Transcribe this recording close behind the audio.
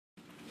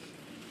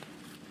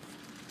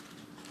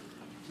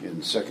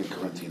in 2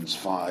 Corinthians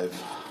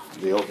 5,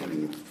 the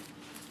opening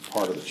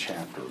part of the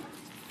chapter.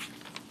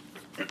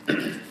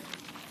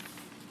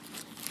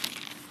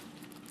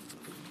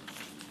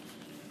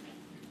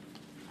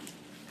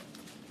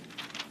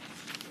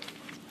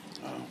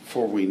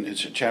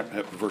 It's a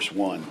chapter, verse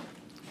 1.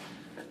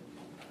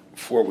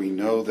 For we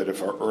know that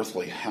if our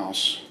earthly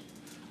house,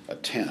 a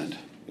tent,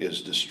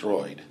 is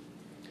destroyed,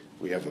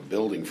 we have a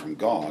building from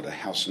God, a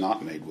house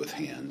not made with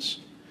hands,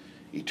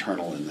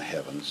 eternal in the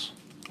heavens.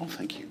 Oh,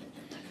 thank you.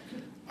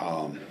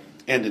 And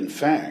in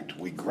fact,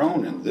 we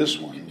groan in this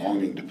one,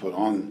 longing to put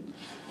on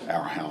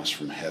our house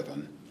from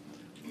heaven,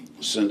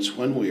 since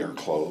when we are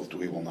clothed,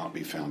 we will not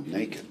be found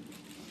naked.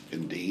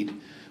 Indeed,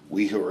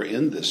 we who are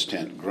in this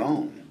tent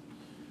groan,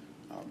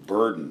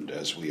 burdened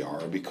as we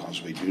are,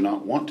 because we do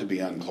not want to be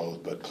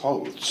unclothed but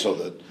clothed, so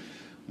that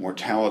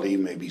mortality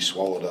may be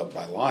swallowed up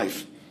by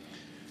life.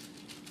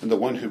 And the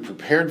one who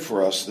prepared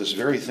for us this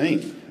very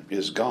thing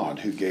is God,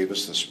 who gave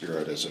us the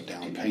Spirit as a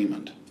down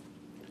payment.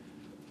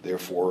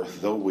 Therefore,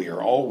 though we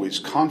are always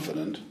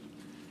confident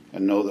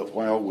and know that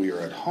while we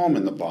are at home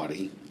in the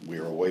body, we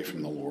are away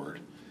from the Lord,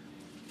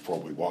 for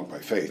we walk by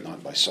faith,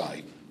 not by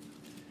sight.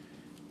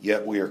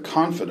 Yet we are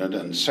confident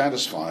and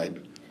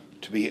satisfied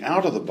to be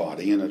out of the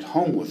body and at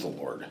home with the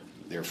Lord.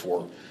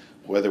 Therefore,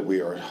 whether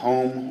we are at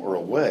home or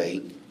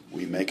away,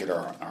 we make it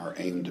our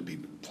aim to be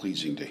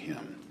pleasing to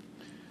Him.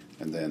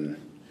 And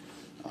then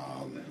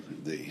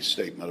the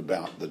statement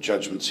about the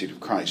judgment seat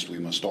of Christ. We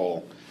must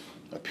all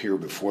appear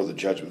before the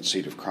judgment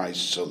seat of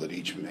Christ so that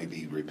each may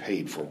be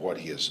repaid for what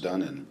he has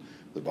done in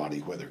the body,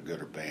 whether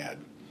good or bad.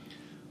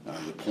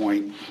 The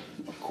point,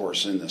 of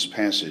course, in this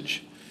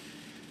passage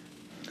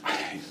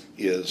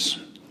is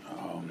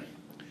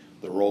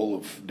the role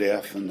of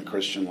death in the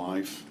Christian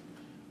life.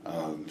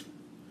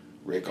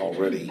 Rick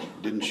already,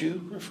 didn't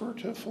you refer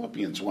to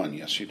Philippians 1?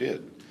 Yes, you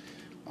did.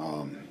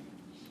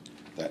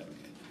 That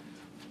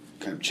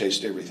kind of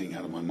chased everything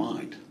out of my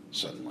mind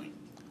suddenly.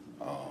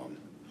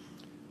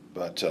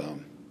 But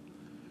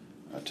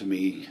to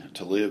me,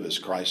 to live is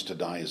Christ, to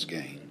die is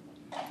gain.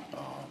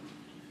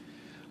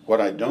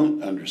 What I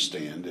don't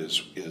understand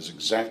is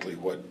exactly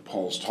what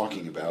Paul's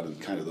talking about in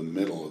kind of the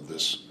middle of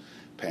this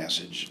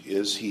passage.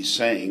 Is he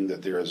saying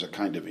that there is a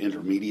kind of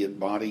intermediate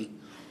body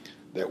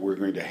that we're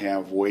going to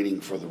have waiting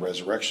for the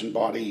resurrection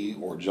body,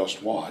 or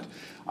just what?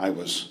 I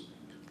was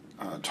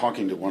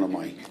talking to one of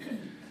my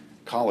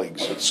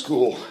colleagues at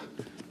school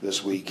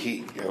this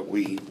week.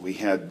 We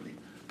had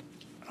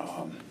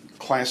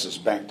classes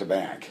back to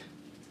back.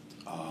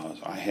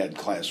 I had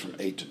class from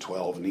 8 to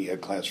 12, and he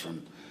had class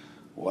from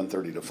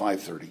 1:30 to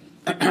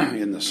 5:30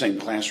 in the same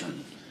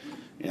classroom.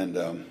 And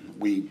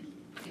we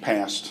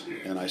passed,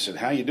 and I said,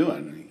 "How you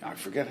doing?" I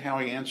forget how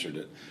he answered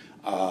it.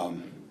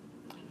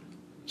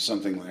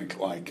 Something like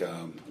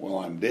 "Well,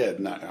 I'm dead,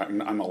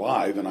 and I'm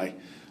alive, and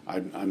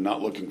I'm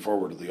not looking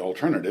forward to the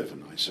alternative."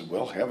 And I said,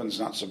 "Well, heaven's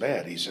not so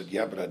bad." He said,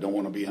 "Yeah, but I don't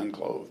want to be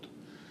unclothed."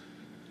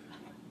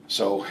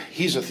 So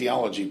he's a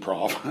theology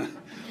prof,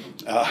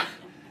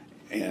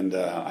 and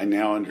I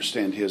now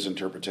understand his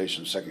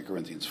interpretation of 2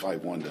 Corinthians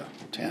 5, 1 to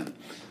 10.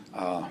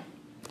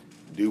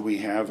 Do we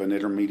have an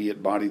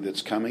intermediate body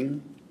that's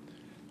coming?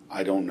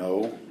 I don't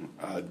know.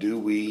 Do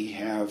we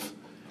have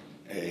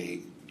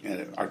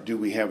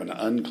an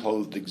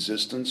unclothed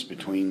existence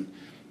between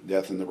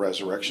death and the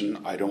resurrection?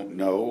 I don't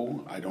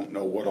know. I don't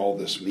know what all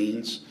this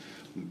means.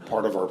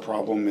 Part of our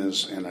problem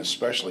is, and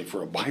especially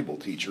for a Bible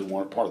teacher,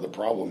 part of the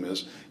problem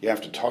is you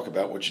have to talk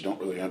about what you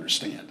don't really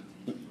understand.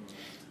 You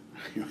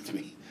know what I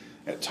mean?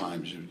 At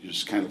times you're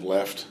just kind of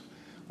left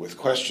with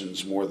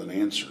questions more than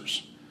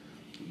answers.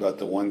 But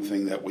the one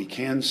thing that we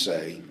can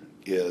say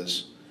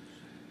is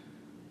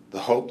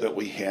the hope that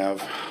we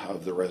have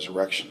of the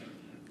resurrection.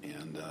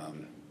 And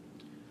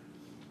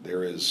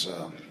there is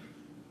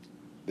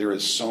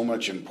so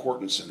much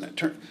importance in that.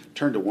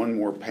 Turn to one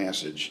more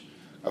passage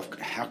of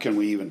how can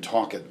we even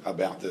talk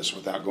about this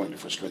without going to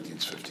 1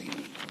 Corinthians 15.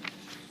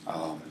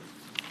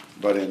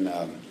 But in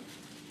 1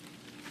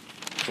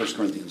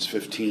 Corinthians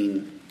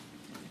 15,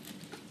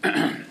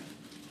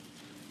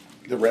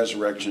 the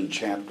resurrection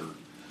chapter,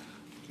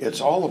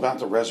 it's all about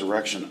the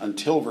resurrection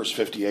until verse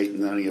 58,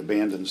 and then he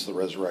abandons the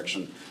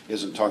resurrection,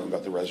 isn't talking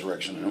about the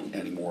resurrection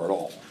anymore at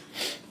all.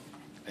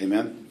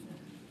 Amen?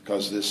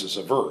 Because this is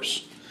a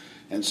verse.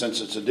 And since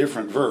it's a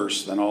different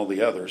verse than all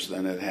the others,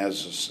 then it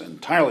has an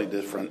entirely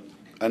different,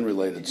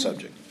 unrelated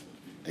subject.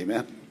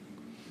 Amen?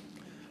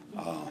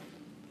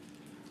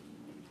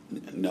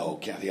 No,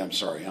 Kathy, I'm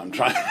sorry.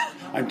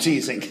 I'm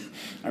teasing.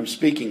 I'm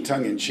speaking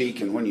tongue-in-cheek,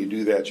 and when you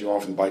do that, you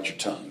often bite your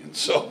tongue. And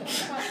so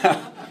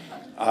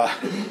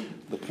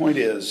the point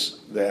is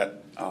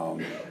that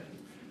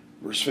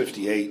verse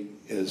 58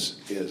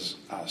 is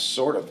a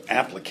sort of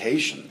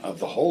application of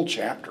the whole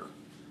chapter.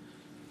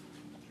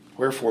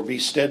 Wherefore be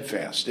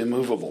steadfast,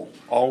 immovable,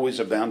 always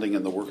abounding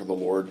in the work of the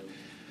Lord,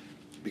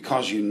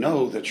 because you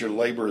know that your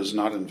labor is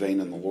not in vain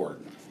in the Lord.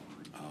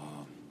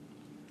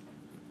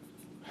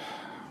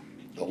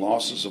 The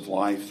losses of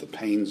life, the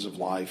pains of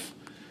life,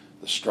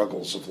 the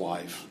struggles of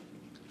life,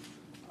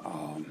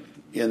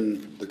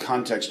 in the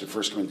context of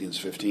 1 Corinthians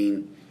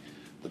 15,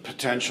 the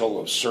potential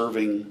of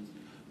serving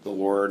the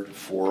Lord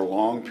for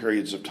long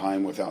periods of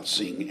time without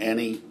seeing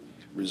any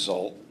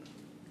result.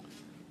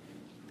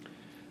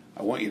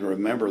 I want you to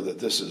remember that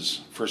this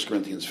is 1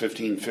 Corinthians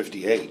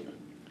 15:58.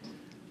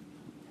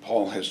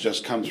 Paul has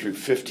just come through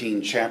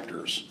 15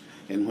 chapters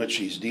in which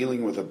he's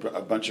dealing with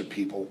a bunch of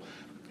people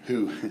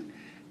who,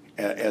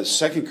 as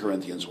 2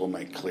 Corinthians will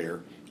make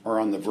clear, are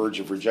on the verge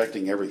of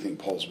rejecting everything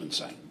Paul's been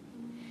saying.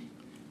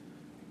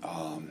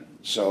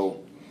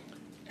 So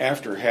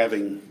after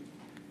having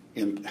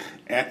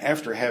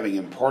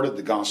imparted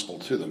the gospel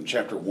to them,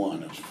 chapter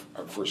 1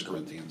 of 1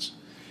 Corinthians,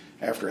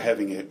 after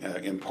having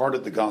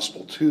imparted the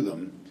gospel to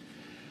them,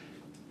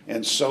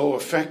 and so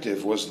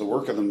effective was the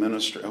work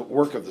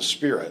of the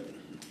Spirit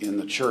in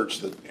the church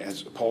that,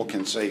 as Paul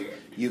can say,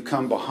 you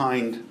come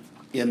behind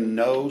in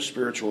no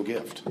spiritual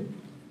gift.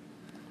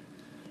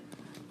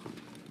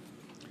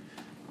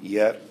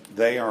 Yet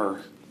they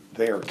are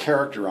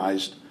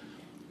characterized,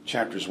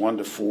 chapters 1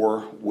 to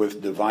 4,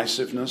 with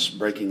divisiveness,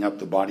 breaking up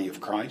the body of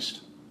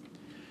Christ.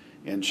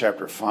 In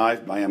chapter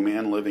 5, by a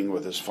man living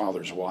with his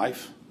father's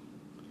wife.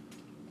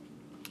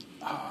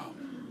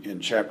 In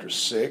chapter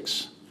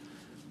 6,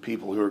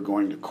 people who are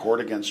going to court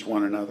against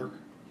one another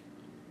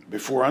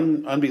before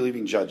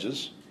unbelieving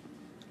judges,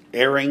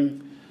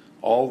 airing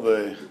all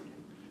the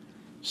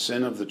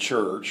sin of the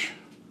church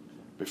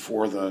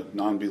before the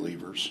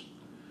non-believers,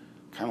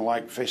 kind of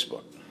like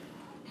Facebook.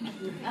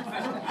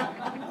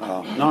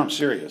 No, I'm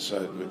serious.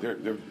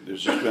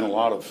 There's just been a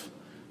lot of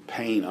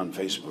pain on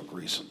Facebook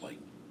recently.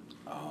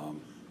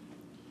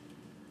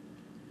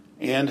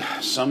 And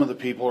some of the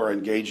people are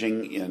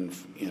engaging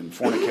in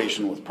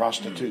fornication with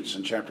prostitutes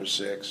in chapter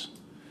 6.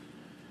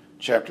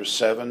 Chapter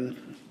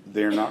 7,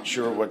 they're not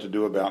sure what to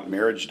do about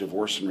marriage,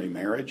 divorce, and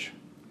remarriage.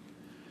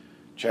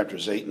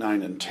 Chapters 8,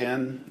 9, and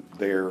 10,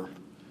 there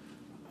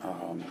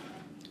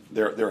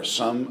are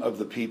some of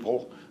the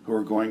people who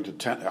are going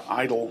to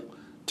idol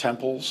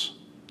temples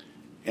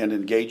and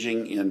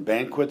engaging in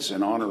banquets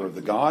in honor of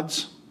the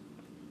gods.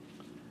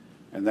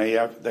 And they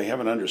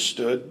haven't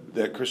understood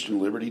that Christian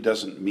liberty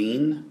doesn't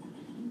mean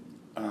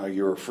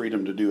your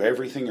freedom to do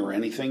everything or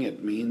anything.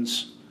 It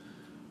means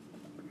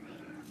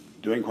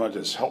doing what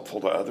is helpful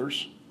to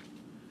others.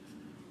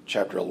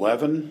 Chapter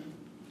 11,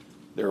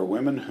 there are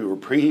women who are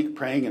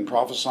praying and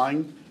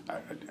prophesying.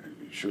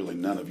 Surely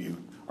none of you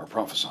are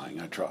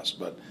prophesying, I trust,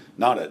 but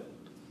not at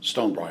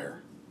Stonebriar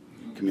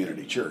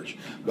Community Church,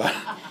 but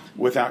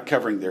without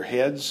covering their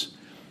heads.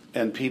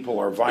 And people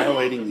are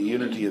violating the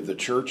unity of the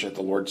church at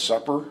the Lord's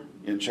Supper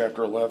in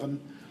chapter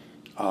 11.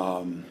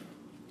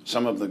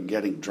 Some of them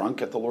getting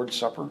drunk at the Lord's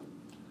Supper.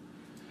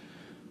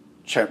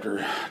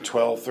 Chapter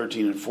 12,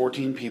 13, and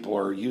 14, people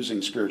are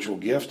using spiritual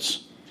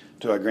gifts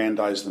to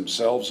aggrandize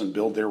themselves and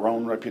build their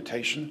own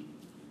reputation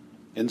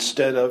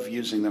instead of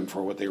using them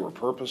for what they were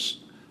purposed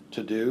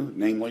to do,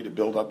 namely to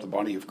build up the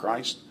body of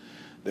Christ.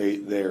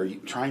 They're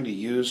trying to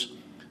use...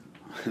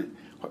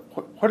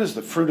 What is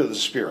the fruit of the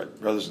Spirit,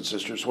 brothers and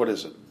sisters? What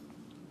is it?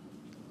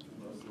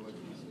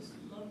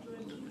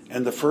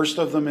 And the first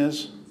of them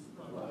is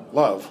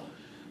love.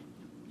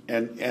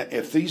 And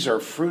if these are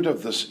fruit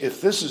of this,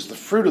 if this is the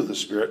fruit of the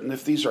Spirit, and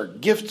if these are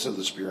gifts of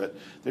the Spirit,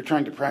 they're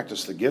trying to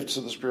practice the gifts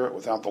of the Spirit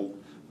without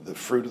the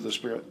fruit of the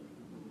Spirit.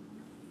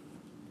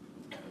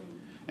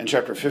 In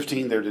chapter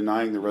 15, they're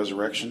denying the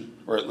resurrection,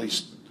 or at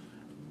least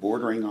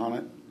bordering on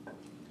it.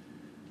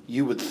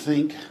 You would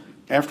think,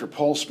 after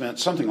Paul spent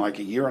something like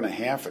a year and a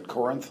half at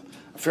Corinth,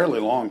 a fairly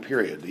long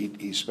period,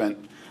 he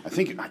spent, I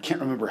can't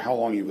remember how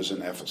long he was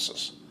in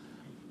Ephesus,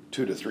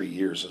 2 to 3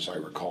 years as I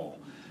recall.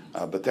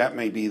 But that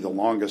may be the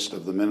longest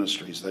of the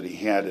ministries that he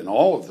had in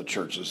all of the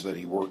churches that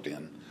he worked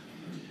in.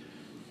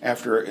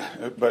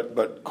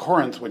 But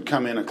Corinth would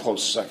come in a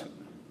close second.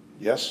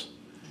 Yes?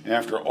 And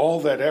after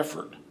all that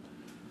effort,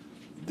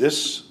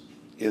 this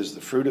is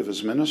the fruit of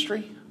his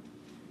ministry.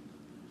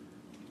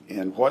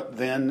 And what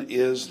then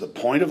is the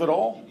point of it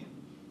all?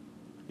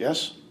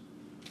 Yes?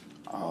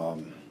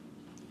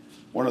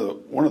 One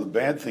of the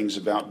bad things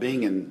about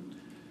being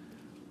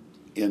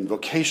in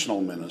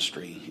vocational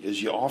ministry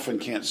is you often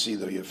can't see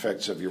the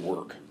effects of your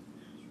work.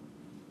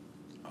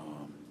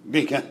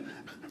 Being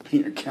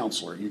a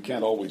counselor, you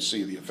can't always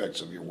see the effects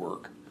of your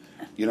work.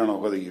 You don't know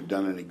whether you've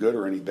done any good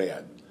or any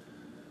bad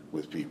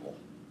with people.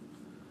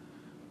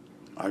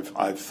 I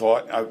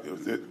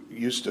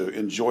used to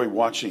enjoy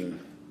watching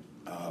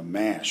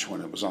MASH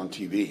when it was on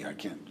TV. I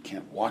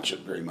can't watch it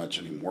very much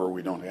anymore.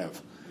 We don't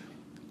have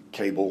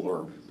cable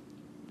or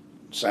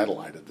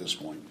satellite at this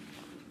point.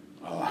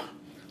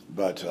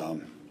 But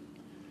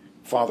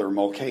Father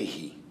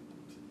Mulcahy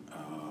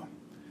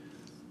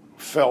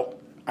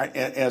felt,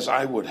 as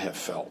I would have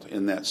felt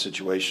in that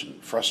situation,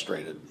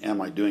 frustrated. Am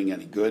I doing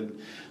any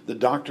good? The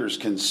doctors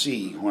can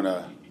see when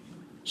a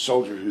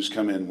soldier who's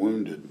come in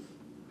wounded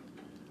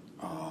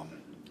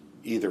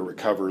either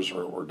recovers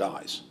or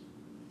dies.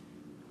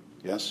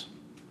 Yes?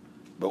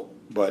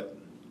 But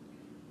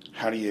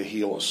how do you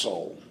heal a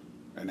soul?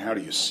 And how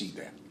do you see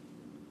that?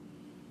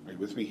 Are you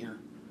with me here?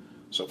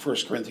 So 1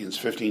 Corinthians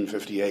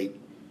 15:58,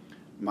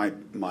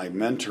 my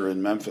mentor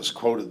in Memphis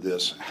quoted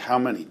this how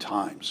many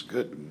times?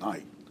 Good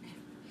night.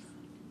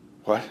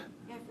 What?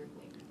 Every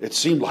week. It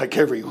seemed like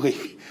every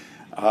week.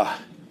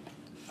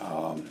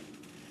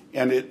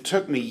 And it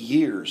took me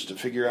years to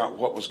figure out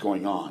what was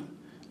going on.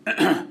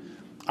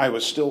 I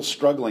was still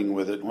struggling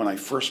with it when I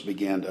first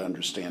began to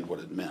understand what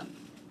it meant.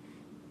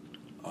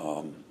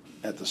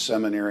 At the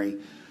seminary,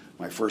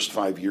 my first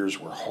 5 years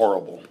were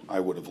horrible.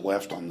 I would have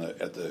left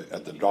at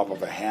the drop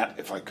of a hat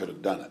if I could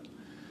have done it.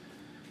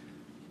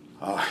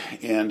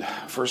 And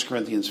 1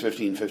 Corinthians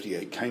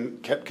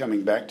 15:58 kept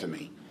coming back to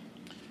me.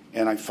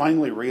 And I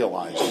finally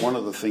realized one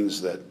of the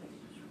things that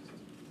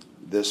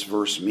this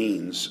verse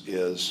means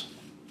is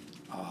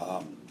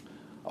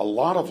a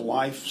lot of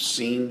life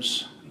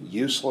seems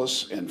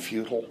useless and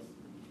futile.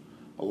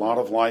 A lot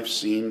of life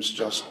seems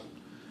just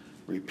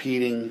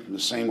repeating the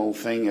same old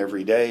thing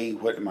every day.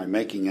 What am I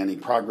making any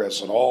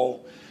progress at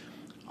all?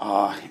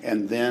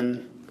 And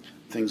then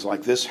things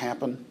like this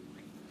happen.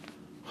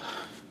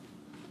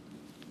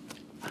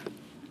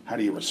 How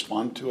do you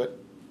respond to it?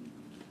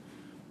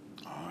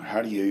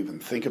 How do you even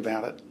think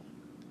about it?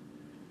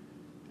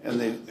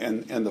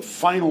 And the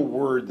final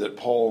word that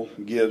Paul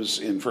gives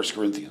in 1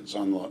 Corinthians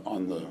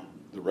on the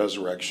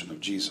resurrection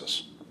of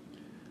Jesus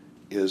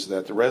is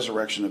that the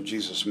resurrection of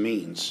Jesus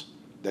means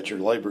that your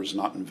labor is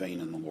not in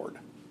vain in the Lord.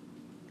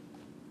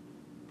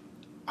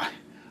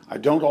 I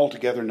don't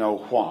altogether know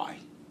why.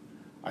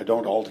 I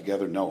don't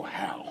altogether know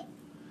how.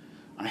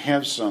 I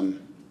have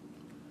some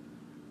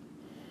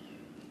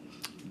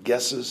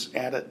guesses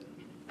at it.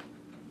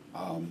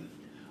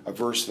 A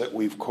verse that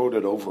we've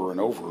quoted over and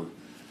over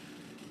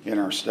in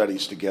our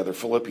studies together,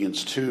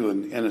 Philippians 2,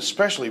 and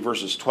especially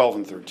verses 12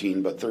 and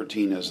 13, but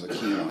 13 is the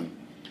key one.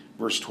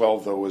 Verse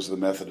 12, though, is the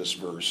Methodist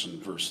verse,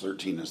 and verse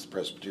 13 is the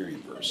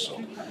Presbyterian verse.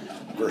 So,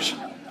 verse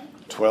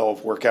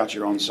 12, work out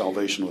your own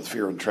salvation with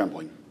fear and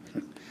trembling.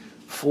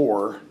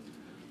 For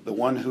the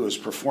one who is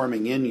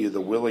performing in you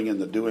the willing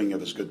and the doing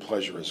of his good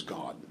pleasure is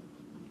God.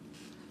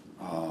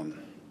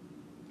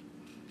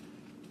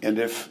 And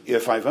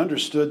if I've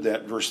understood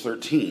that verse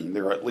 13,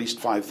 there are at least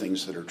 5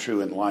 things that are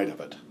true in light of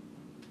it.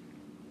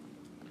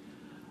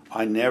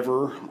 I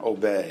never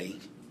obey.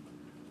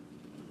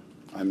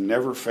 I'm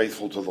never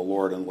faithful to the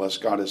Lord unless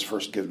God has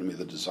first given me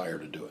the desire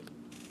to do it.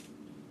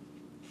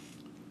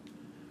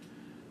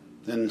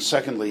 Then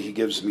secondly, he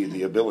gives me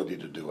the ability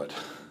to do it.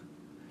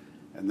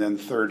 And then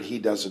third, he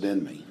does it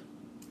in me.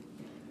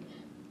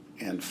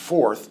 And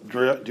fourth,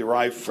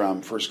 derived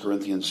from 1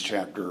 Corinthians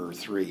chapter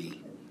 3,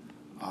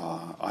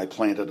 I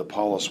planted,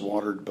 Apollos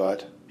watered,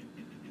 but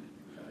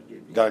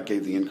God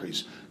gave the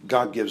increase.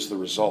 God gives the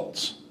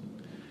results.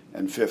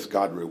 And fifth,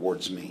 God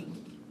rewards me.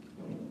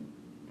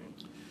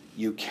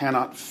 You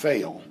cannot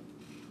fail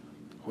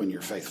when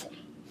you're faithful.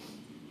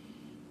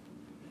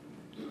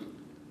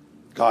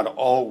 God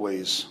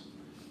always,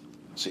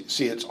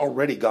 see, it's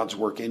already God's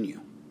work in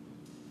you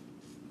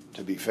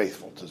to be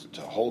faithful,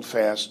 to hold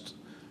fast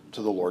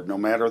to the Lord, no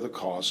matter the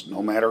cost,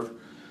 no matter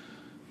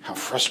how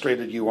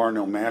frustrated you are,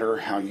 no matter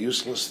how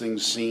useless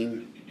things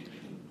seem.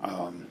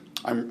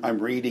 I'm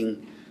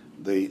reading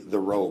the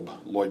Robe,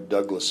 Lloyd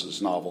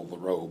Douglas's novel, The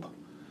Robe.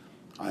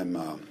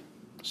 I'm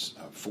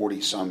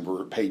 40-some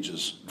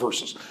verses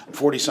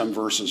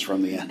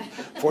from the end,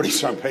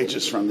 40-some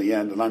pages from the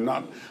end, and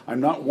I'm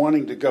not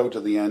wanting to go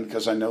to the end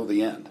because I know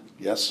the end.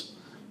 Yes,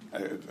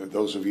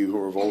 those of you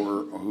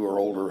who are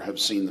older have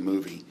seen the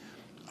movie.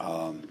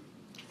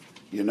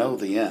 You know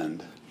the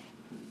end,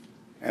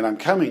 and I'm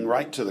coming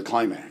right to the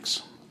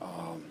climax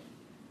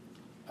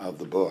of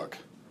the book.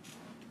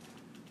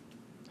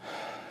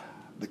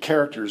 The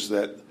characters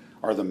that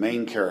are the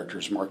main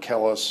characters,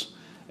 Marcellus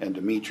and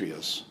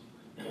Demetrius.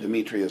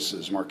 Demetrius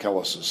is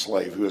Marcellus'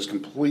 slave, who is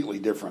completely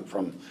different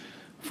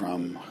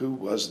from who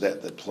was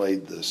that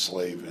played the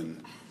slave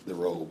in The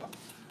Robe?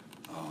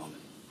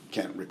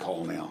 Can't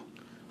recall now.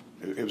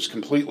 It was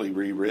completely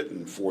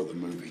rewritten for the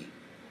movie.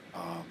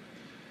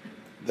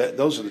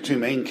 Those are the 2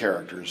 main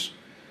characters.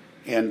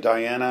 And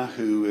Diana,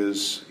 who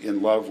is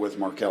in love with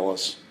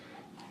Marcellus,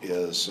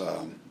 is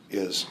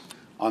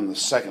on the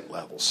second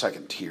level,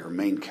 second tier,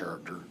 main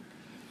character.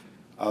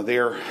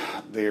 They're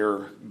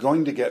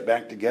going to get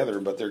back together,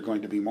 but they're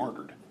going to be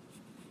martyred.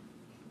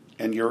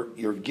 And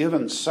you're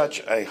given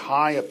such a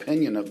high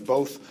opinion of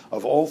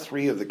all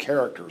 3 of the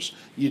characters,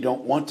 you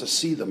don't want to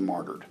see them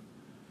martyred.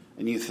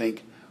 And you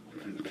think,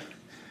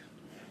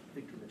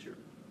 Victor Mature.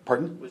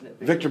 Pardon? Wasn't it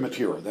Victor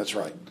Mature, that's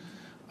right.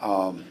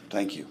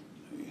 Thank you.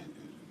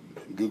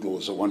 Google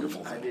is a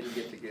wonderful thing. I didn't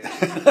get to get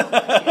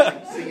I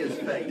could see his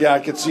face. Yeah, I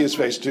could see his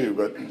face too,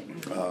 but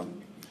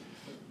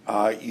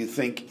you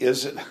think,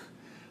 is it...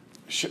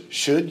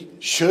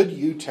 Should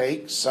you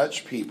take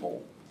such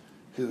people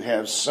who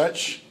have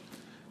such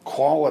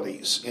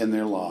qualities in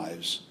their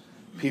lives,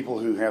 people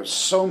who have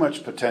so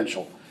much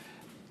potential,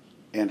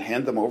 and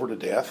hand them over to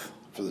death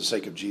for the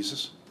sake of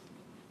Jesus?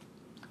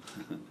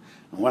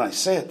 And when I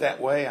say it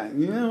that way,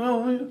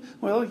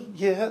 well,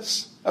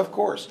 yes, of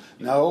course.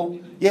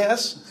 No,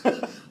 yes.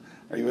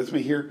 Are you with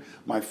me here?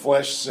 My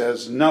flesh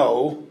says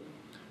no.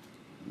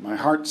 My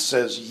heart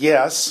says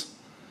yes.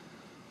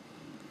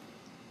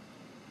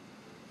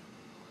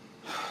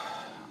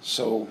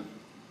 So,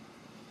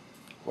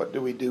 what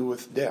do we do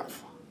with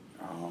death?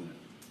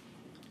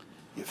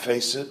 You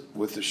face it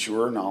with the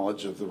sure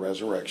knowledge of the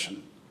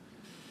resurrection.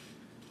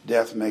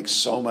 Death makes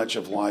so much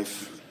of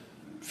life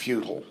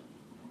futile.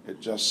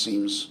 It just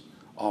seems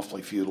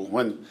awfully futile.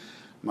 When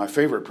my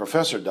favorite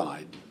professor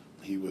died,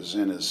 he was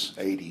in his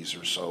 80s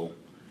or so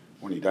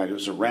when he died. It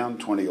was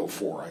around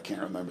 2004. I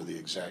can't remember the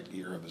exact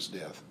year of his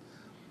death.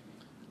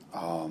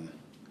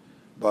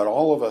 But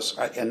all of us,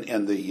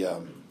 and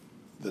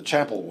the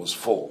chapel was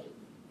full.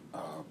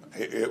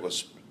 It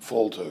was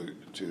full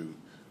to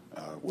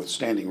with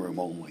standing room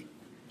only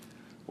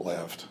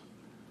left.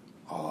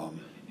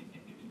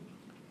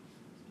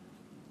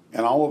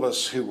 And all of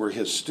us who were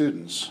his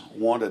students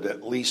wanted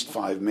at least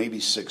 5, maybe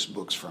 6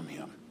 books from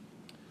him.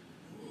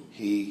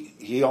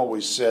 He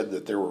always said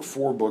that there were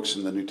 4 books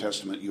in the New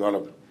Testament you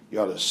ought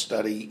to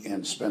study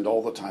and spend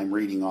all the time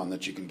reading on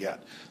that you can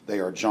get. They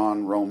are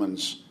John,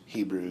 Romans,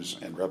 Hebrews,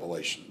 and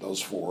Revelation.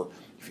 Those 4.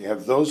 If you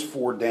have those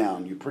 4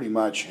 down, you pretty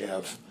much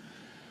have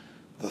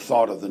the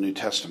thought of the New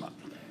Testament.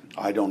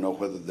 I don't know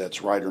whether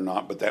that's right or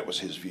not, but that was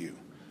his view.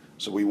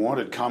 So we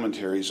wanted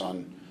commentaries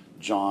on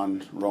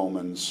John,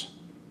 Romans,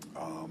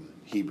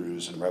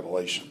 Hebrews, and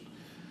Revelation.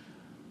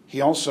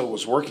 He also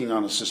was working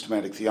on a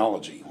systematic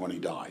theology when he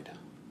died.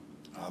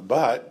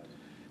 But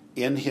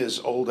in his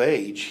old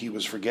age, he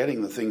was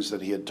forgetting the things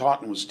that he had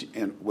taught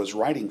and was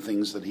writing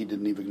things that he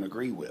didn't even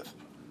agree with.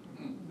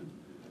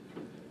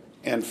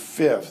 And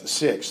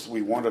 6th,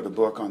 we wanted a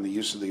book on the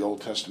use of the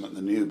Old Testament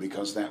and the New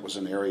because that was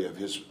an area of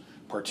his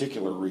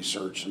particular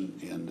research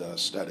and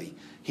study.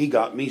 He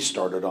got me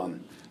started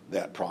on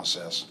that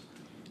process.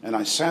 And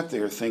I sat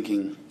there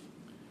thinking,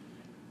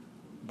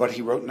 but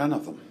he wrote none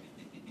of them.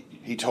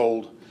 He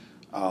told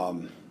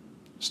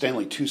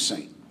Stanley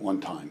Toussaint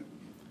one time,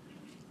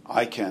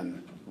 I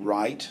can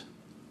write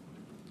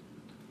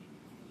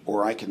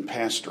or I can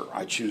pastor.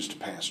 I choose to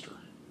pastor.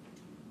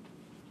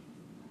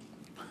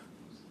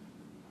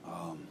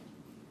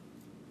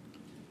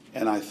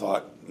 And I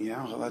thought,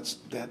 yeah, well,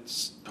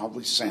 that's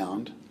probably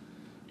sound,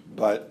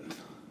 but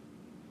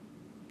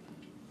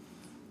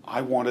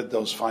I wanted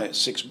those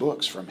 6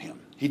 books from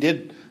him. He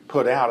did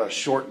put out a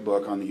short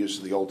book on the use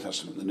of the Old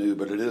Testament and the New,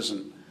 but it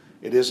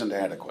isn't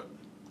adequate.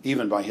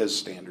 Even by his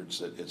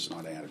standards, it's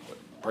not adequate,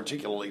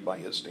 particularly by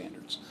his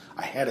standards.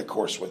 I had a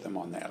course with him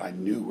on that. I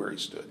knew where he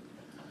stood.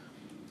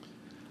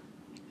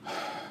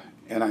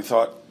 And I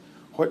thought,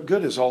 what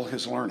good is all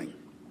his learning?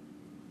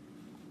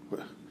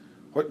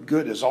 What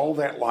good is all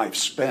that life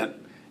spent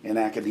in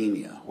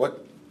academia?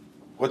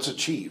 What's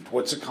achieved?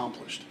 What's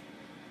accomplished?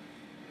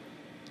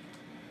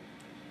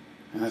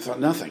 And I thought,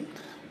 nothing.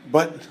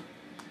 But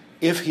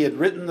if he had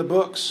written the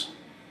books,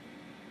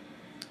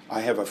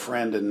 I have a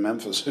friend in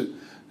Memphis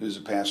who's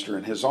a pastor,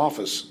 and his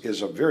office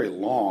is a very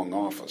long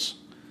office.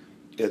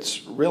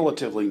 It's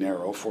relatively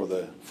narrow for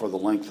the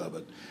length of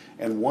it.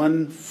 And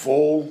one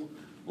full,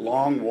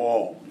 long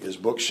wall is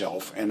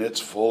bookshelf, and it's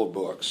full of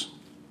books,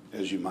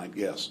 as you might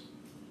guess.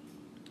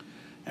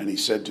 And he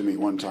said to me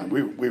one time,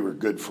 we were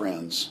good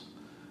friends.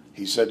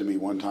 He said to me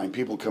one time,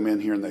 people come in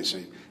here and they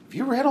say, have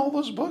you read all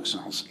those books?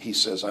 And he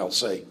says, I'll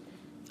say,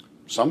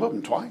 some of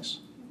them twice.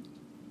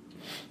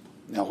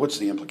 Now, what's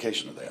the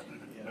implication of that?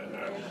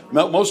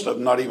 Most of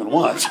them not even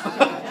once.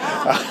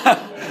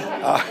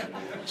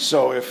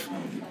 So if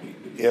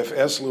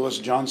S. Lewis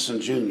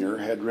Johnson Jr.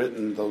 had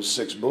written those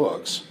 6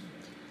 books,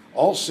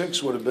 all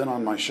 6 would have been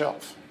on my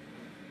shelf.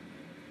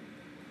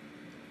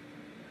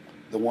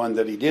 The one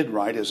that he did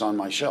write is on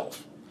my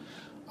shelf.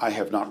 I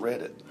have not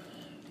read it.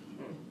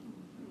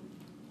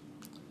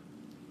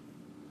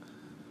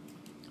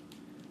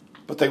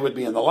 But they would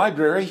be in the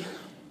library.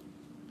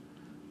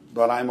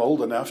 But I'm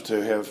old enough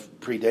to have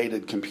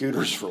predated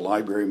computers for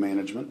library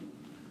management.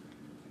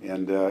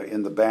 And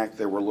in the back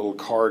there were little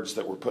cards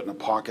that were put in a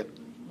pocket.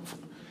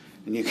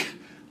 And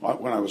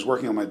when I was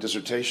working on my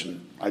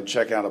dissertation, I'd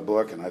check out a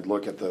book and I'd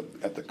look at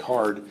the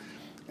card.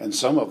 And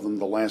some of them,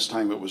 the last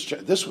time it was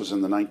this was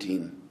in the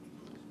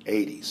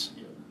 1980s.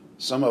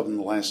 Some of them,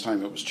 the last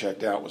time it was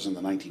checked out was in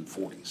the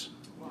 1940s.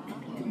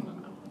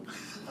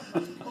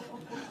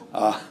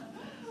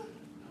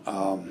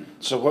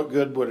 So what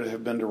good would it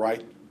have been to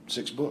write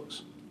 6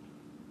 books?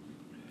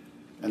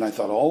 And I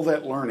thought, all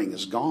that learning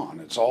is gone.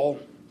 It's all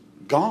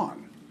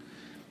gone,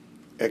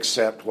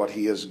 except what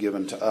he has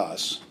given to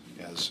us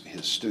as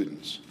his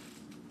students.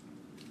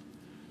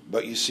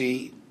 But you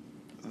see,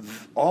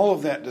 all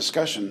of that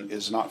discussion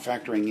is not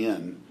factoring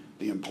in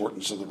the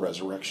importance of the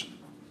resurrection.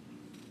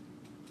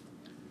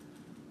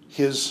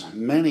 His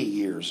many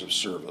years of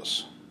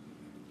service,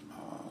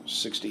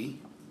 60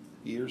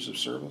 years of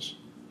service,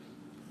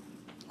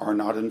 are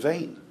not in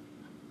vain,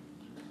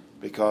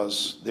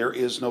 because there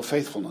is no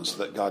faithfulness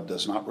that God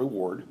does not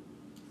reward.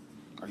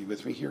 Are you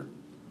with me here?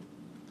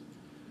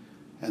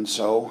 And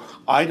so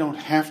I don't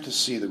have to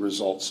see the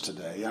results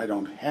today. I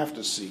don't have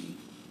to see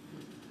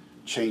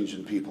change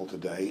in people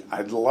today.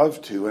 I'd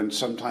love to, and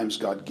sometimes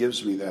God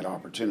gives me that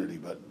opportunity,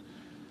 but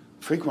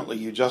frequently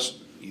you just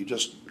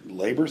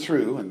labor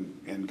through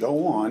and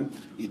go on.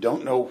 You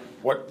don't know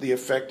what the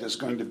effect is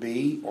going to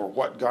be or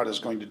what God is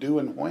going to do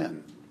and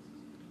when.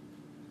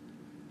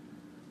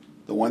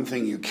 The one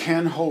thing you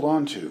can hold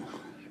on to,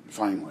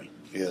 finally,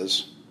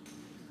 is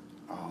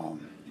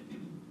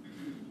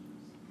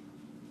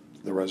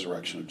the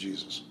resurrection of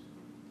Jesus.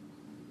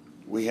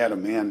 We had a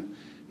man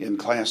in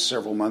class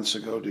several months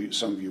ago.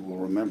 Some of you will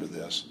remember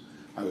this.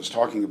 I was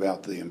talking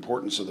about the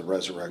importance of the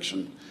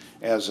resurrection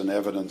as an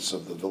evidence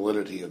of the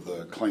validity of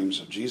the claims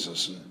of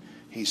Jesus, and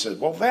he said,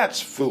 "Well, that's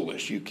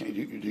foolish. Do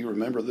you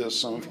remember this?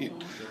 Some of you."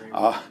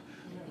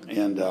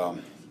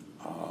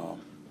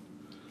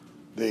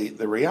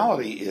 The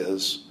reality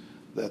is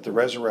that the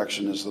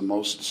resurrection is the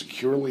most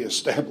securely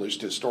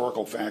established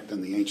historical fact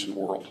in the ancient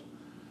world.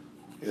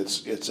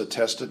 It's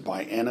attested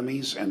by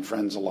enemies and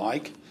friends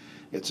alike.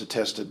 It's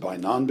attested by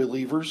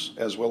non-believers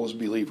as well as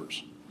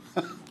believers.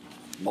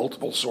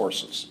 Multiple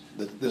sources.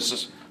 This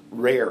is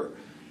rare.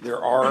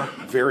 There are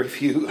very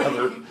few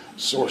other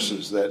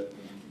sources that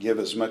give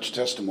as much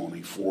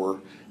testimony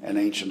for an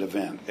ancient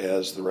event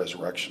as the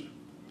resurrection.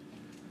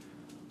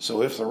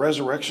 So if the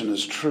resurrection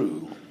is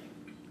true,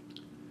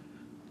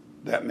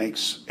 that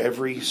makes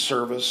every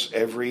service,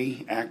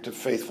 every act of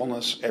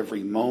faithfulness,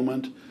 every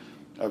moment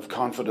of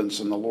confidence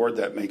in the Lord,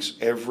 that makes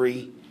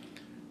every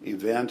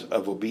event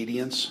of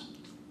obedience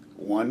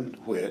one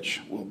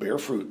which will bear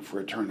fruit for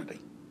eternity.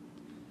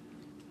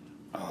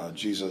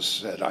 Jesus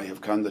said, "I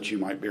have come that you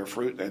might bear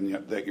fruit and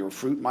that your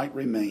fruit might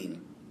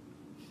remain."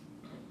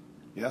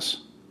 Yes?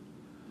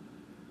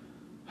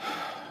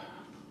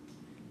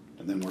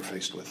 And then we're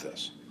faced with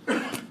this.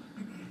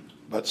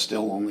 But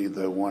still only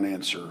the one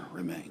answer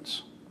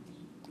remains.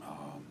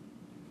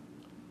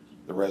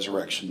 The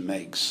resurrection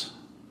makes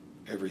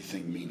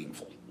everything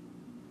meaningful.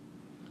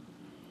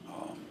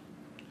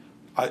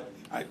 I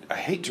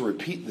hate to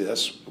repeat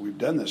this. We've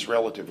done this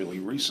relatively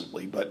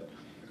recently, but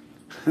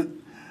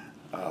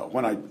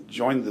when I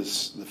joined the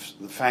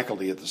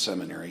faculty at the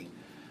seminary,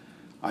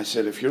 I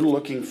said, if you're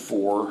looking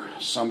for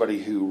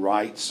somebody who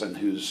writes and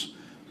who is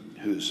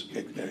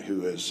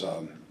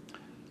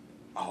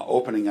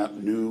opening up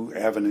new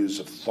avenues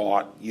of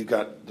thought, you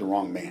got the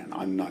wrong man.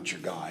 I'm not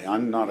your guy.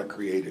 I'm not a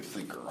creative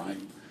thinker.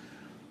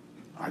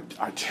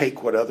 I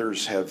take what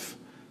others have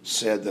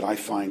said that I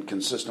find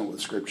consistent with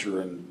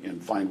Scripture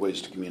and find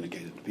ways to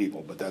communicate it to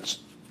people. But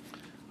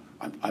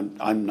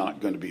I'm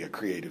not going to be a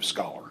creative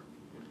scholar.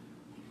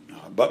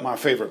 But my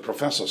favorite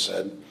professor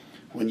said,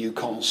 when you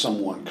call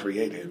someone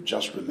creative,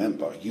 just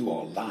remember you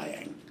are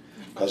lying,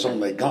 because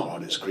only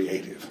God is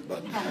creative.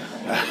 But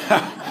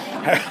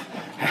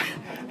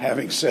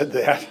having said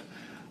that,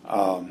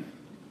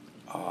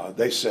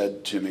 they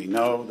said to me,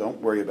 no, don't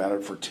worry about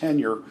it. For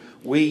tenure,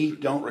 we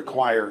don't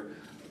require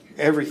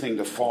everything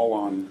to fall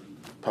on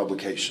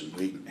publication.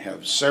 We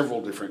have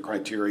several different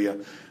criteria.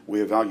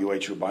 We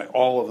evaluate you by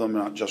all of them,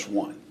 not just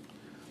one.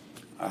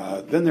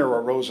 Then there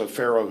arose a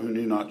Pharaoh who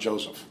knew not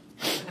Joseph.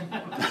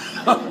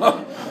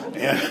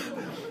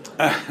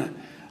 And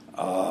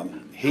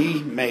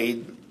he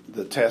made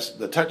the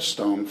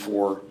touchstone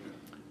for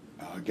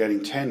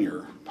getting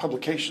tenure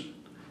publication.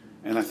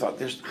 And I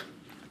thought,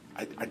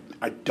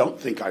 I don't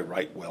think I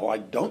write well. I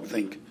don't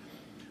think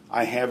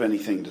I have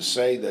anything to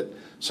say that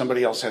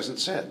somebody else hasn't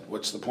said.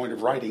 What's the point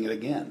of writing it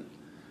again?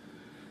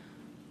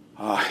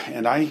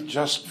 And I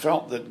just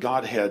felt that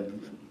God had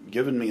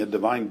given me a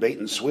divine bait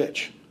and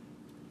switch.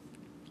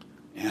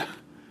 Yeah.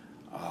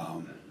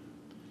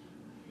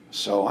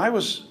 So I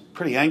was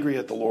pretty angry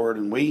at the Lord,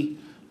 and we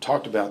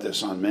talked about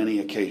this on many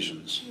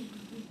occasions.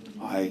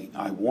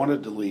 I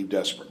wanted to leave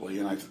desperately,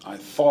 and I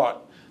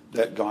thought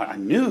that God, I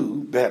know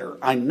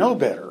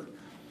better,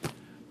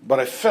 but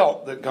I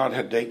felt that God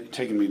had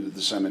taken me to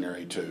the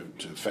seminary to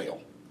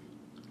fail.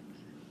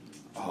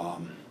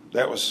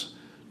 That was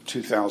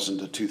 2000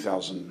 to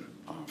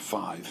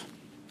 2005.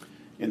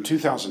 In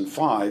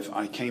 2005,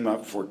 I came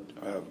up for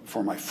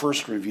my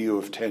first review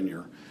of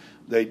tenure.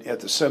 At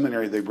the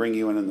seminary, they bring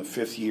you in the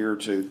fifth year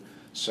to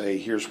say,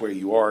 here's where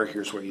you are,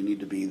 here's where you need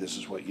to be, this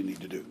is what you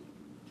need to do.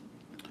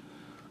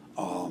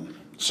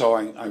 So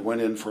I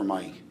went in for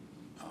my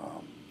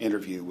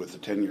interview with the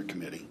tenure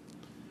committee.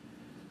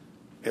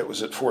 It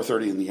was at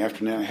 4:30 in the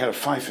afternoon. I had a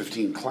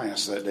 5:15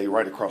 class that day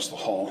right across the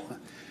hall,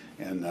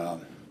 and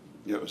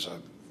it was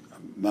a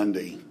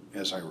Monday,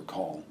 as I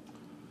recall.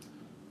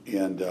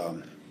 And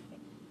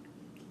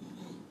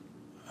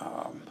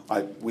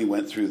we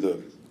went through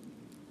the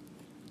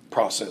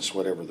process,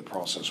 whatever the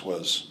process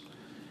was,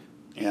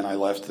 and I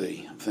left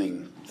the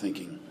thing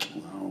thinking,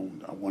 well,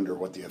 I wonder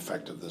what the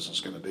effect of this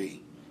is going to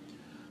be.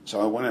 So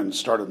I went and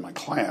started my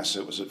class.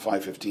 It was at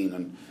 5:15,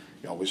 and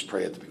you always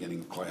pray at the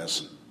beginning of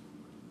class. And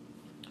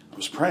I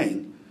was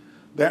praying.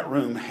 That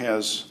room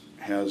has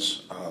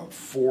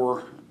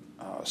four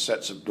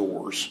sets of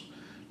doors,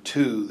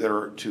 two that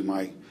are to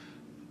my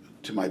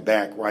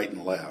back, right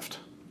and left.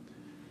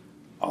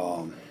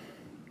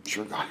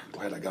 Sure,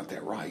 glad I got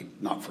that right.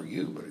 Not for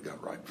you, but it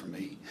got right for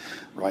me,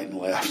 right and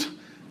left.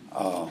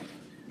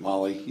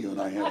 Molly, you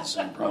and I have the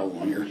same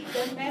problem here.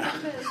 Doesn't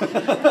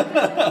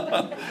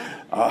matter.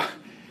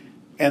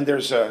 And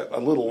there's a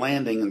little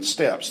landing and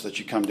steps that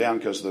you come down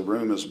because the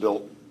room is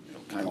built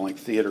kind of like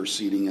theater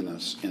seating in a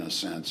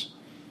sense.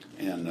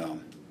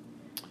 And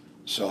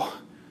so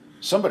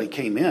somebody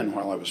came in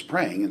while I was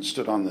praying and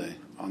stood on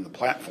the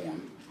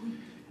platform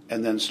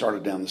and then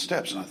started down the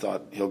steps. And I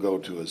thought he'll go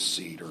to his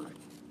seat or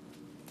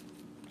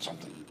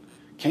something.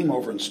 Came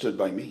over and stood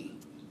by me.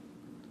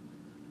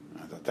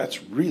 I thought,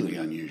 that's really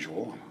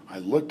unusual. I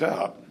looked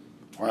up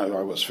while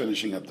I was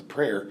finishing up the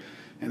prayer,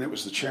 and it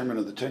was the chairman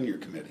of the tenure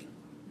committee.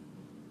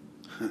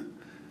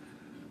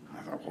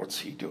 I thought, what's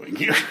he doing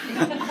here?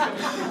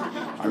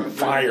 I'm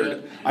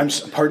fired.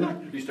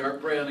 Pardon? You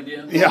start praying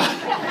again? Yeah.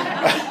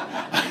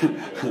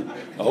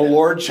 Oh,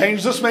 Lord,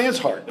 change this man's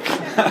heart.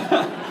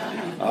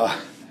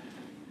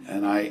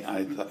 And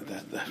I thought,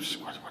 that's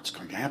what's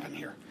going to happen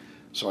here?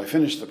 So I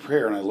finished the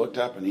prayer, and I looked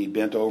up, and he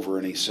bent over,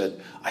 and he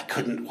said, I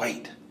couldn't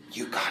wait.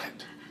 You got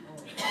it.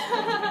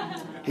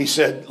 He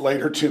said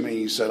later to me,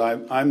 he said,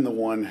 I'm the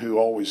one who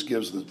always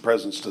gives the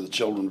presents to the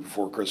children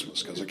before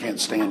Christmas because I can't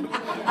stand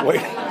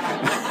waiting.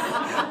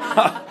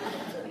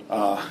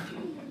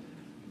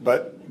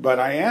 But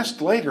I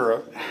asked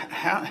later,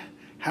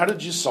 how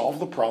did you solve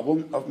the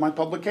problem of my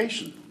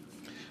publication?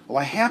 Well,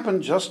 I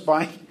happened just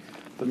by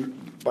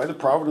the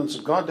providence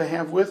of God to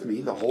have with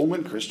me the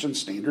Holman Christian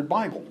Standard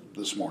Bible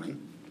this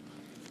morning.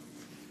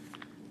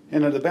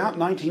 And at about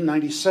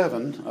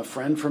 1997, a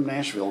friend from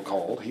Nashville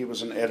called. He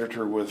was an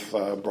editor with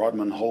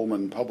Broadman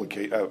Holman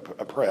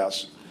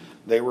Press.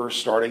 They were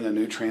starting a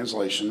new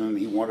translation, and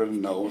he wanted to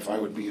know if I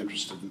would be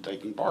interested in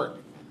taking part.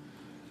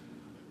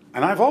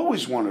 And I've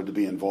always wanted to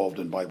be involved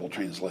in Bible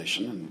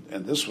translation,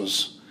 and this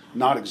was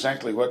not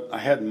exactly what I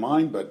had in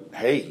mind, but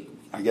hey,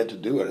 I get to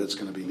do it. It's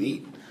going to be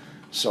neat.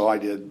 So I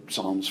did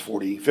Psalms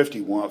 52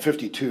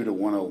 to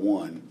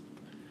 101,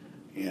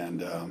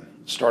 and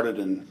started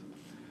in,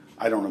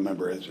 I don't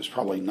remember, it was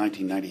probably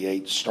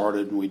 1998,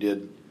 started, and we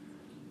did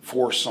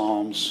 5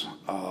 Psalms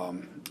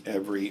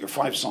every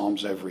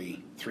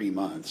 3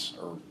 months,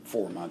 or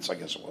 4 months, I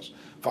guess it was.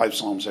 5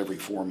 Psalms every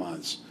 4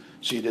 months.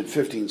 So you did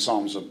 15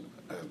 Psalms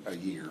a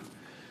year.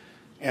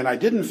 And I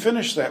didn't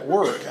finish that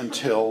work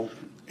until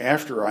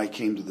after I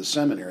came to the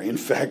seminary. In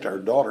fact, our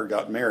daughter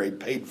got married,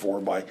 paid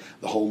for by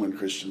the Holman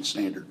Christian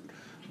Standard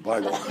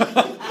Bible.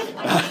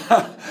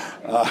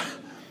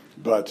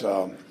 But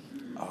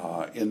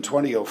in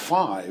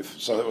 2005,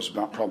 so that was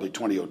about probably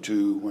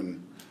 2002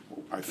 when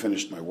I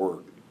finished my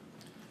work.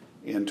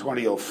 In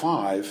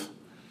 2005,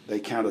 they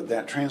counted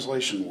that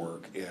translation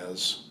work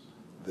as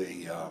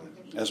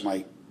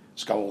my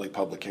scholarly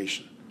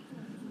publication.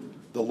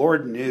 The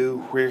Lord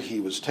knew where He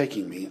was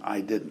taking me.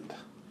 I didn't.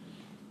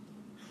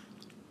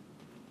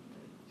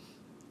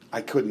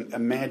 I couldn't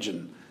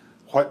imagine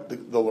what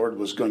the Lord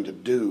was going to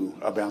do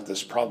about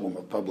this problem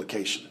of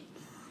publication.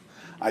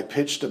 I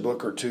pitched a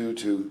book or two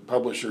to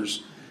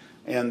publishers,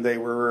 and they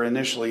were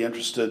initially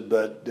interested,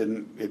 but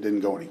it didn't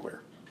go anywhere.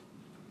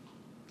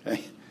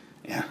 Okay?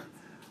 Yeah.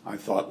 I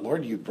thought,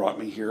 Lord, you brought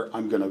me here.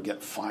 I'm going to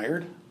get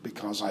fired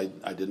because I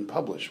didn't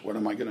publish. What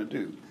am I going to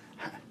do?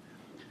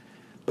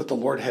 But the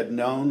Lord had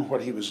known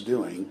what He was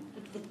doing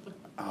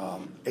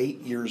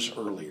 8 years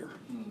earlier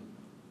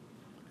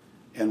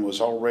and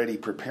was already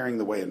preparing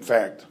the way. In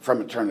fact,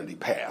 from eternity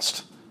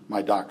past,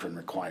 my doctrine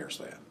requires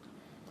that.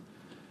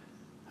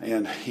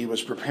 And He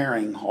was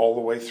preparing all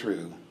the way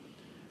through.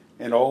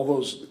 And all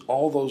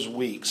those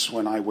weeks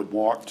when I would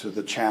walk to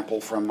the chapel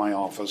from my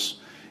office,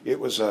 it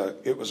was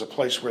a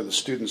place where the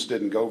students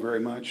didn't go very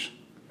much,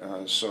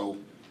 so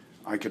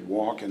I could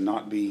walk and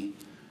not be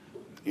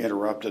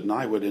interrupted. And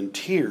I would, in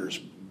tears,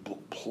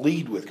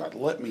 plead with God,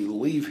 let me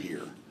leave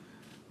here.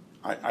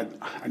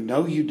 I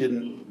know you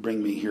didn't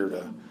bring me here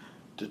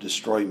to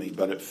destroy me,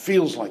 but it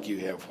feels like you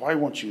have. Why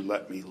won't you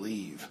let me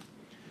leave?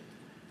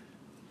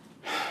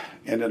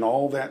 And in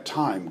all that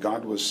time,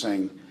 God was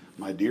saying,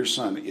 my dear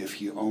son,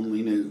 if you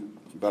only knew,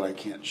 but I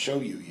can't show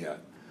you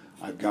yet.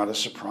 I've got a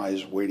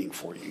surprise waiting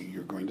for you.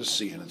 You're going to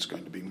see, and it's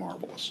going to be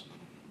marvelous.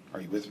 Are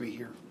you with me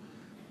here?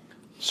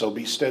 So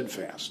be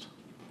steadfast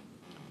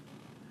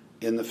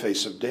in the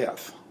face of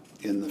death,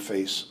 in the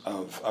face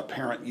of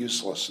apparent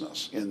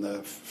uselessness, in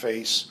the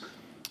face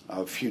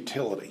of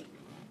futility,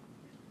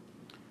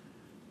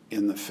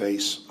 in the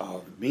face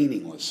of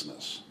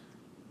meaninglessness.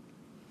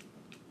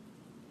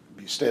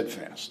 Be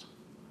steadfast,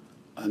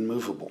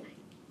 unmovable,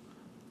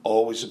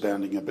 always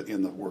abounding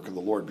in the work of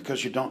the Lord,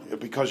 because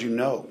you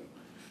know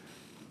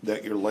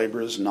that your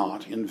labor is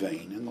not in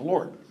vain in the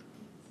Lord.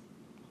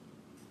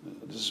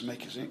 Does this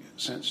make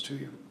sense to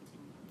you?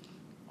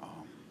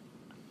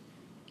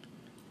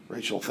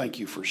 Rachel, thank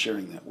you for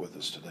sharing that with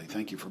us today.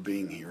 Thank you for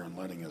being here and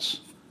letting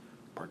us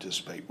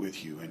participate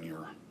with you in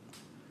your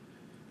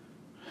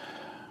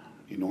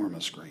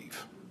enormous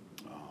grief.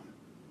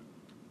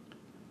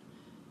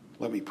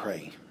 Let me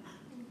pray.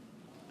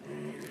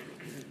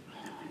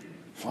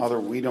 Father,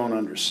 we don't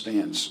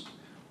understand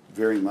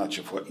very much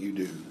of what you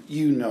do.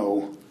 You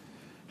know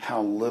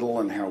how little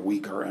and how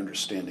weak our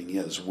understanding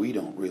is. We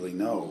don't really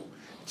know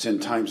It's in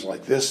times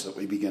like this that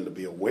we begin to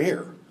be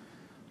aware.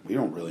 We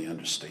don't really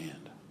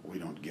understand. We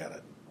don't get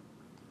it.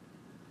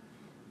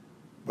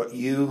 But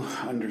you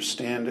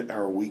understand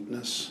our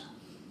weakness.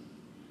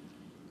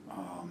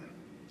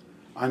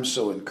 I'm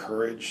so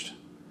encouraged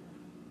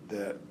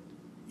that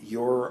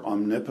your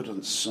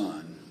omnipotent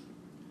Son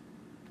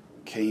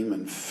came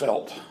and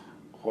felt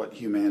what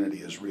humanity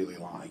is really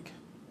like.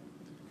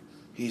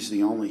 He's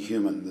the only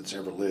human that's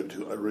ever lived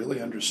who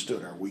really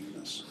understood our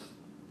weakness.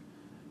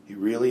 He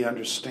really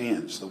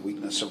understands the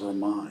weakness of our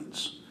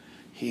minds.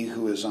 He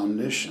who is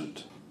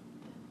omniscient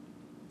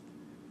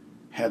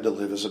had to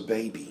live as a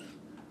baby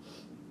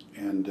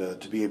and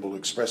to be able to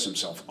express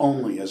himself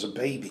only as a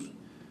baby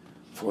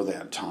for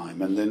that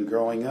time. And then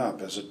growing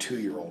up as a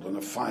 2-year-old and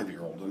a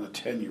 5-year-old and a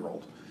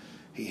 10-year-old,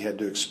 he had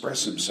to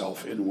express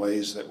himself in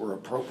ways that were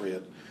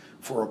appropriate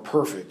for a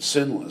perfect,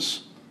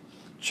 sinless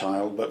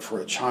child, but for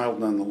a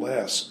child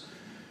nonetheless.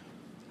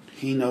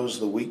 He knows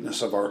the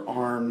weakness of our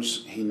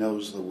arms. He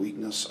knows the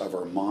weakness of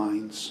our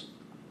minds.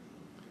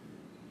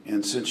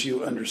 And since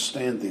you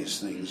understand these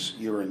things,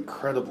 you're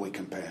incredibly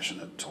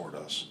compassionate toward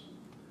us.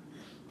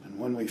 And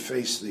when we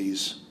face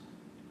these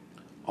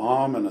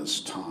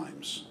ominous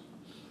times,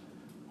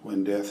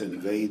 when death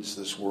invades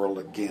this world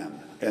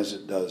again, as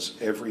it does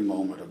every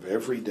moment of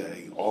every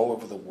day, all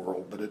over the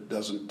world, but it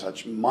doesn't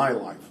touch my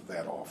life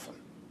that often.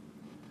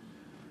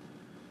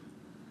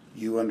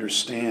 You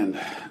understand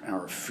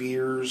our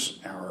fears,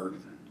 our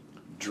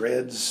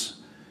dreads,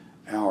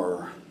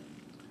 our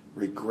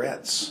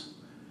regrets,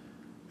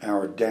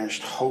 our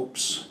dashed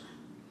hopes.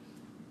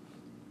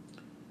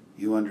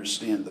 You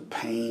understand the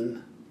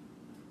pain.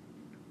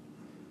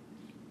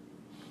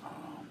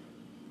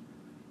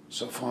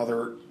 So,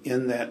 Father,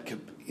 in that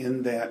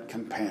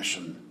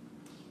compassion,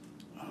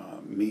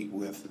 meet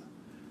with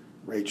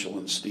Rachel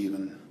and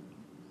Stephen,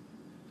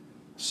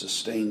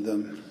 sustain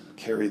them,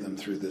 carry them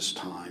through this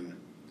time.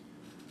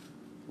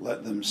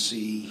 Let them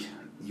see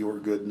your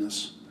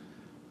goodness.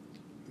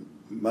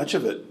 Much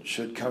of it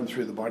should come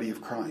through the body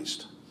of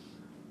Christ.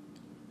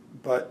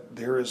 But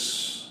there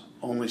is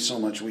only so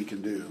much we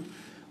can do.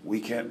 We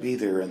can't be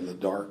there in the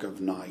dark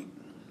of night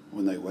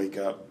when they wake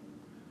up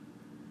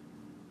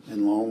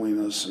in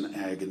loneliness and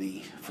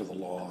agony for the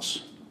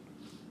loss.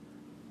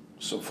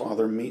 So,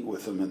 Father, meet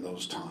with them in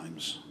those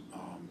times.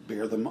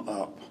 Bear them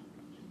up.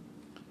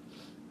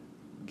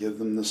 Give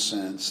them the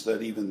sense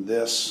that even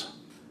this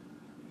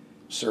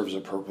serves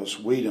a purpose.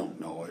 We don't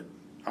know it.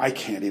 I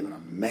can't even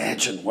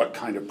imagine what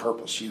kind of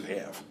purpose you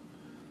have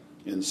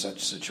in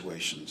such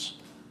situations.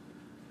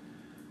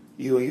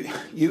 You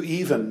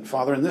even,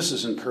 Father, and this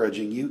is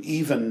encouraging, you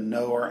even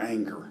know our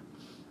anger.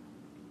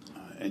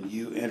 And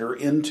you enter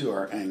into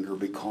our anger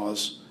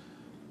because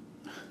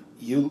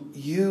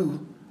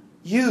you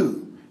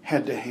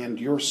had to hand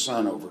your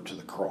Son over to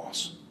the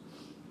cross.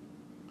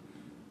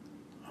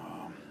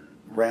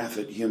 Wrath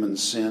at human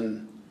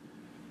sin.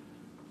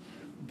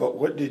 But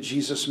what did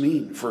Jesus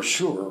mean? For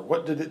sure,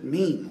 what did it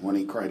mean when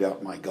he cried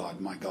out, my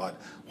God,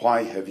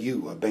 why have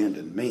you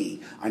abandoned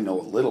me? I know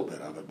a little bit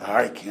of it, but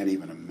I can't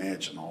even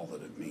imagine all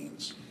that it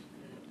means.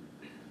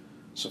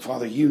 So,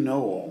 Father, you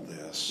know all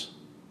this.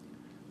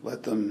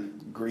 Let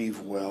them grieve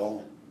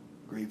well,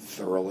 grieve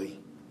thoroughly.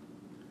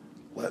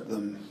 Let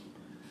them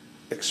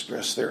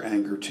express their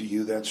anger to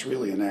you. That's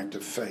really an act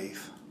of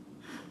faith.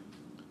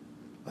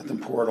 Let them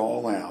pour it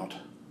all out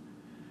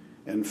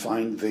and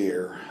find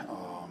there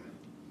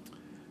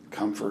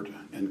comfort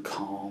and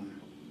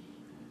calm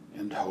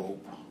and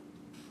hope.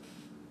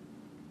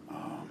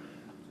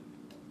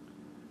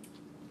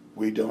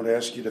 We don't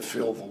ask you to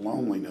fill the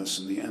loneliness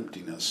and the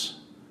emptiness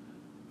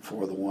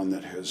for the one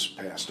that has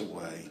passed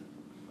away.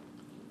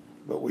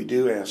 But we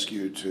do ask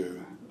you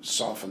to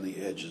soften the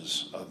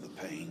edges of the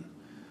pain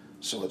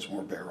so it's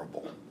more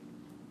bearable.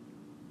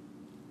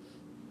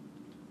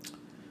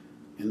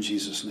 In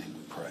Jesus' name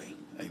we pray.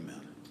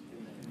 Amen.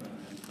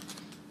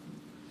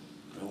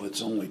 Well,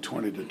 it's only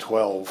 20 to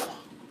 12.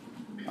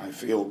 I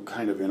feel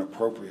kind of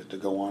inappropriate to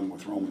go on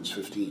with Romans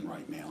 15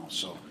 right now.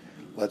 So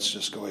let's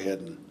just go ahead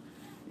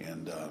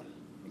and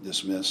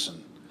dismiss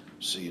and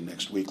see you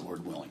next week,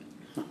 Lord willing.